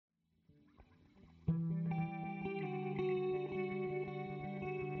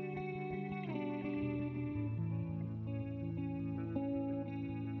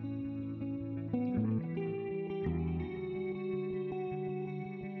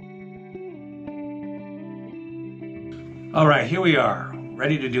All right, here we are,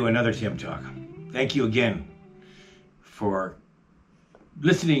 ready to do another Tim Talk. Thank you again for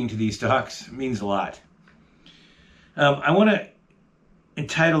listening to these talks. It means a lot. I want to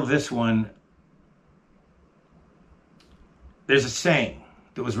entitle this one, there's a saying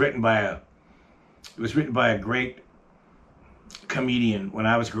that was written by a great comedian when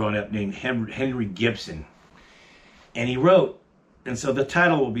I was growing up named Henry Gibson. And he wrote, and so the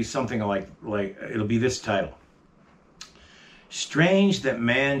title will be something like it'll be this title. Strange that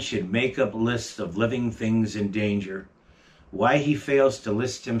man should make up lists of living things in danger. Why he fails to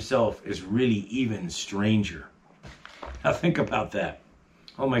list himself is really even stranger. Now think about that.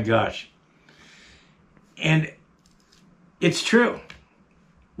 Oh my gosh. And it's true.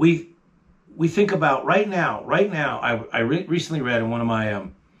 We think about right now, I recently read in one of my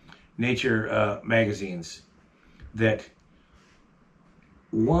nature magazines that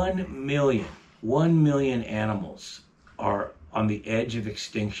 1 million animals are on the edge of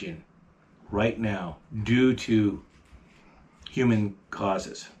extinction right now due to human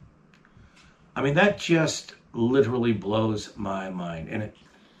causes. I mean, that just literally blows my mind. And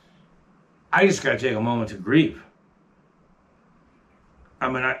I just got to take a moment to grieve. I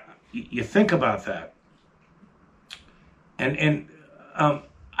mean, you think about that. And I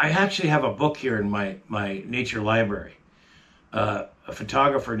actually have a book here in my nature library. A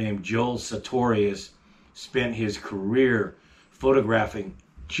photographer named Joel Sartori has spent his career photographing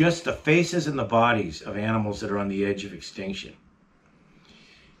just the faces and the bodies of animals that are on the edge of extinction.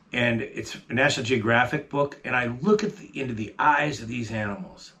 And it's a National Geographic book, and I look into the eyes of these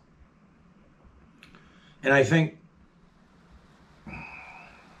animals, and I think,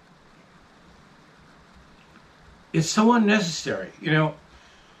 it's so unnecessary. You know,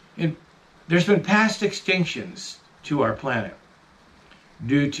 there's been past extinctions to our planet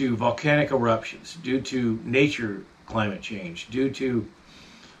due to volcanic eruptions, due to nature climate change, due to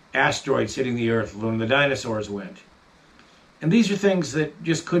asteroids hitting the Earth when the dinosaurs went. And these are things that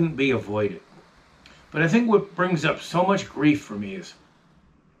just couldn't be avoided. But I think what brings up so much grief for me is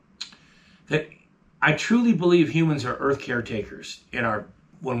that I truly believe humans are Earth caretakers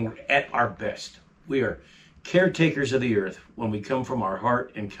when we're at our best. We are caretakers of the Earth when we come from our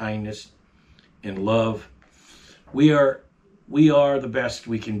heart and kindness and love. We are the best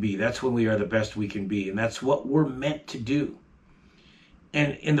we can be. That's when we are the best we can be. And that's what we're meant to do.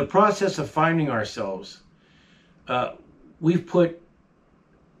 And in the process of finding ourselves, we've put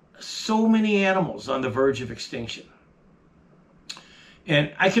so many animals on the verge of extinction.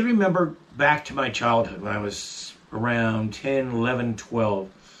 And I can remember back to my childhood when I was around 10, 11, 12.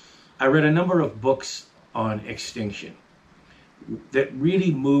 I read a number of books on extinction that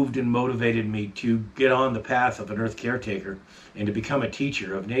really moved and motivated me to get on the path of an Earth caretaker and to become a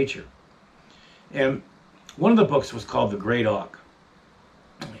teacher of nature. And one of the books was called The Great Auk.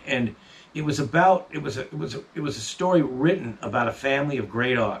 And it was a story written about a family of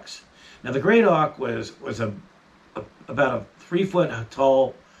great auks. Now the great auk was about a 3-foot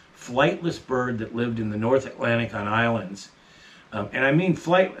tall flightless bird that lived in the North Atlantic on islands. And I mean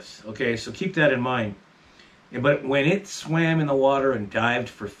flightless, okay? So keep that in mind. But when it swam in the water and dived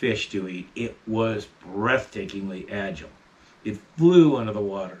for fish to eat, it was breathtakingly agile. It flew under the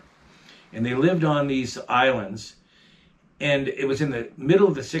water. And they lived on these islands. And it was in the middle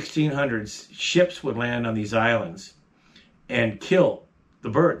of the 1600s, ships would land on these islands and kill the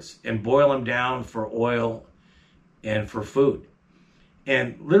birds and boil them down for oil and for food.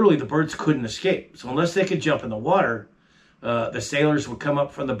 And literally the birds couldn't escape. So unless they could jump in the water, the sailors would come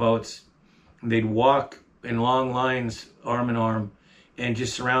up from the boats and they'd walk in long lines, arm in arm, and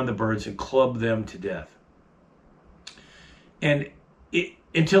just surround the birds and club them to death. And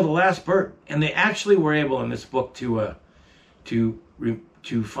until the last bird. And they actually were able in this book to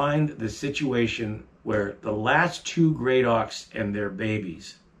find the situation where the last 2 great auks and their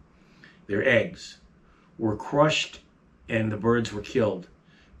babies, their eggs, were crushed and the birds were killed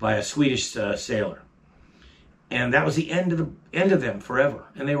by a Swedish sailor. And that was the end of them forever.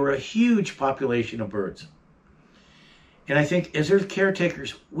 And they were a huge population of birds. And I think as Earth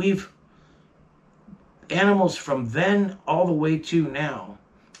caretakers, we've animals from then all the way to now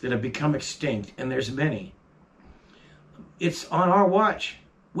that have become extinct, and there's many. It's on our watch.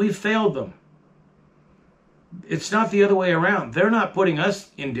 We've failed them. It's not the other way around. They're not putting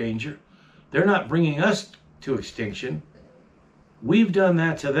us in danger. They're not bringing us to extinction. We've done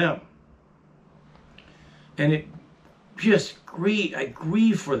that to them. And it just I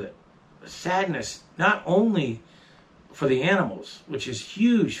grieve for the sadness, not only for the animals, which is a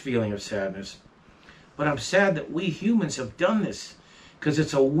huge feeling of sadness, but I'm sad that we humans have done this because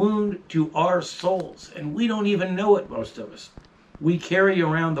it's a wound to our souls, and we don't even know it, most of us. We carry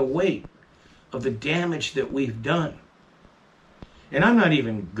around the weight of the damage that we've done. And I'm not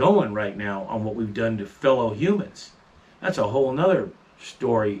even going right now on what we've done to fellow humans. That's a whole nother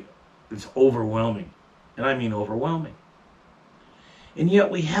story that's overwhelming. And I mean overwhelming. And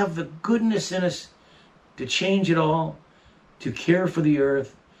yet we have the goodness in us to change it all, to care for the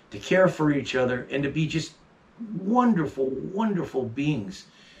earth, to care for each other, and to be just wonderful, wonderful beings,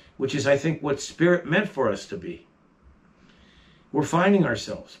 which is, I think, what Spirit meant for us to be. We're finding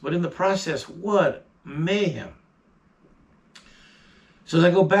ourselves, but in the process, what mayhem. So as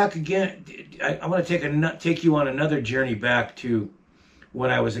I go back again, I want to take you on another journey back to when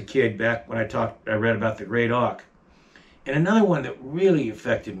I was a kid, back when I read about the great auk. And another one that really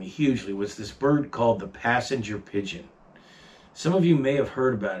affected me hugely was this bird called the passenger pigeon. Some of you may have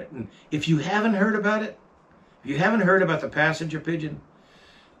heard about it. And if you haven't heard about it, if you haven't heard about the passenger pigeon,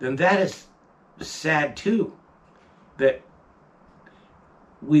 then that is sad too. That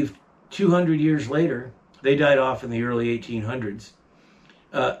 200 years later, they died off in the early 1800s.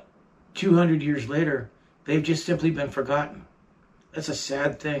 200 years later, they've just simply been forgotten. That's a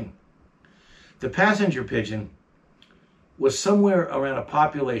sad thing. The passenger pigeon was somewhere around a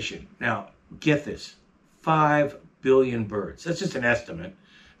population. Now, get this, 5 billion birds. That's just an estimate.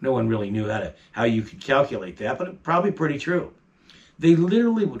 No one really knew how you could calculate that, but it's probably pretty true. They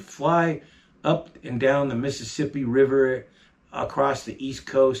literally would fly up and down the Mississippi River, across the East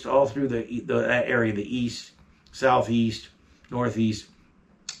Coast, all through that area, the East, Southeast, Northeast.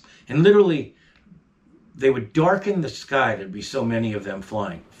 And literally, they would darken the sky. There'd be so many of them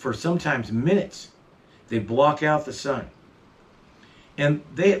flying. For sometimes minutes, they'd block out the sun. And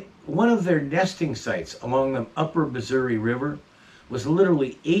one of their nesting sites along the upper Missouri River was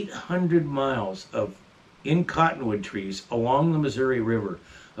literally 800 miles in cottonwood trees along the Missouri River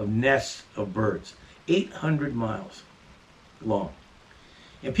of nests of birds. 800 miles long.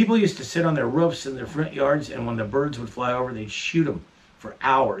 And people used to sit on their roofs in their front yards, and when the birds would fly over, they'd shoot them for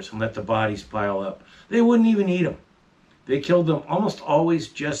hours and let the bodies pile up. They wouldn't even eat them. They killed them almost always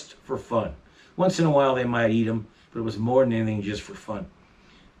just for fun. Once in a while they might eat them, but it was more than anything just for fun.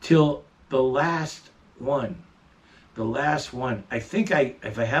 Till the last one, I think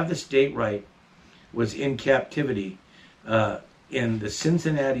if I have this date right, was in captivity in the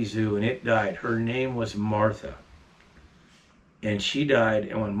Cincinnati Zoo, and it died. Her name was Martha. And she died,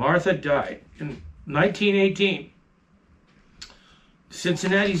 and when Martha died in 1918,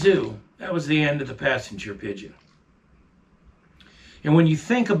 Cincinnati Zoo, that was the end of the passenger pigeon. And when you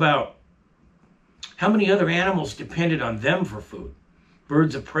think about how many other animals depended on them for food,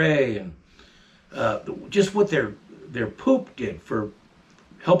 birds of prey, and just what their poop did for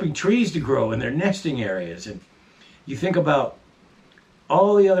helping trees to grow in their nesting areas. And you think about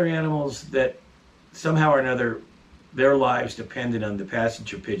all the other animals that somehow or another their lives depended on the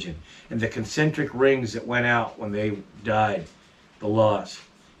passenger pigeon and the concentric rings that went out when they died, the loss.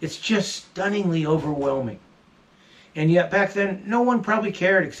 It's just stunningly overwhelming. And yet back then, no one probably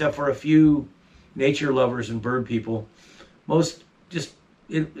cared except for a few nature lovers and bird people.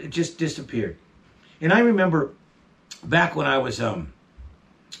 It just disappeared. And I remember back when I was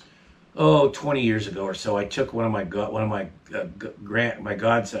 20 years ago or so, I took one of my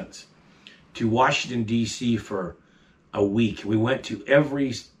godsons to Washington D.C. for a week. We went to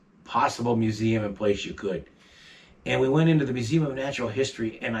every possible museum and place you could. And we went into the Museum of Natural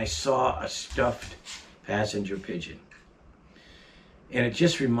History, and I saw a stuffed passenger pigeon. And it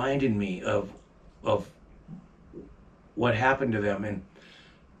just reminded me of what happened to them. And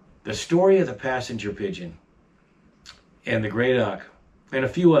the story of the passenger pigeon and the great auk and a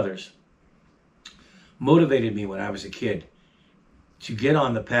few others motivated me when I was a kid to get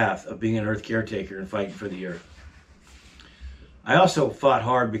on the path of being an earth caretaker and fighting for the earth. I also fought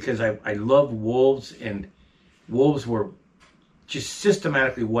hard because I loved wolves, and wolves were just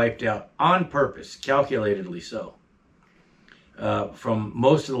systematically wiped out on purpose, calculatedly so, from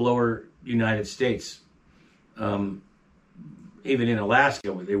most of the lower United States. Even in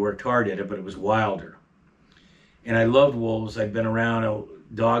Alaska, they worked hard at it, but it was wilder. And I loved wolves. I'd been around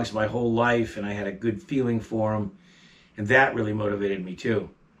dogs my whole life, and I had a good feeling for them, and that really motivated me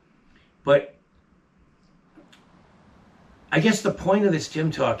too. But I guess the point of this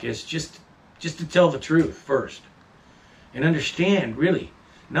Tim Talk is just to tell the truth first and understand, really,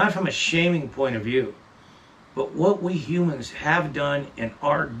 not from a shaming point of view, but what we humans have done and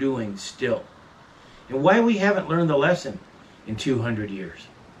are doing still, and why we haven't learned the lesson in 200 years.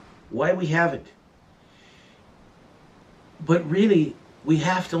 Why we haven't. But really, we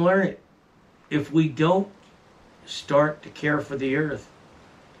have to learn it. If we don't start to care for the earth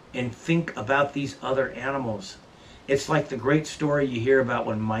and think about these other animals. It's like the great story you hear about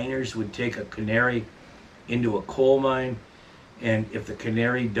when miners would take a canary into a coal mine, and if the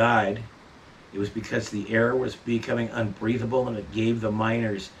canary died, it was because the air was becoming unbreathable, and it gave the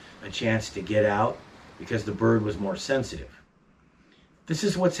miners a chance to get out because the bird was more sensitive. This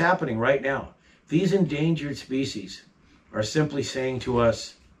is what's happening right now. These endangered species are simply saying to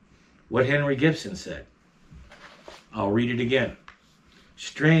us what Henry Gibson said. I'll read it again.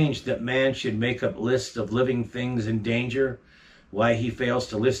 Strange that man should make up lists of living things in danger. Why he fails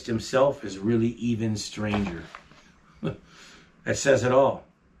to list himself is really even stranger. That says it all.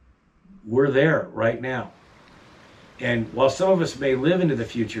 We're there right now. And while some of us may live into the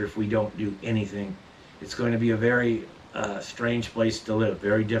future if we don't do anything, it's going to be a very strange place to live,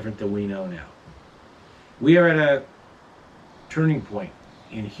 very different than we know now. We are at a turning point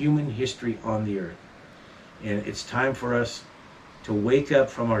in human history on the earth. And it's time for us to wake up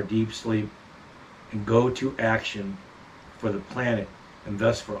from our deep sleep and go to action for the planet, and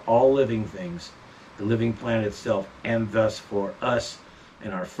thus for all living things, the living planet itself, and thus for us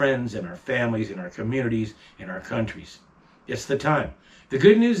and our friends and our families and our communities and our countries. It's the time. The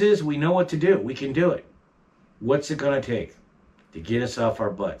good news is we know what to do. We can do it. What's it going to take to get us off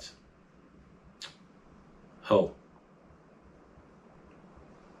our butts? Ho.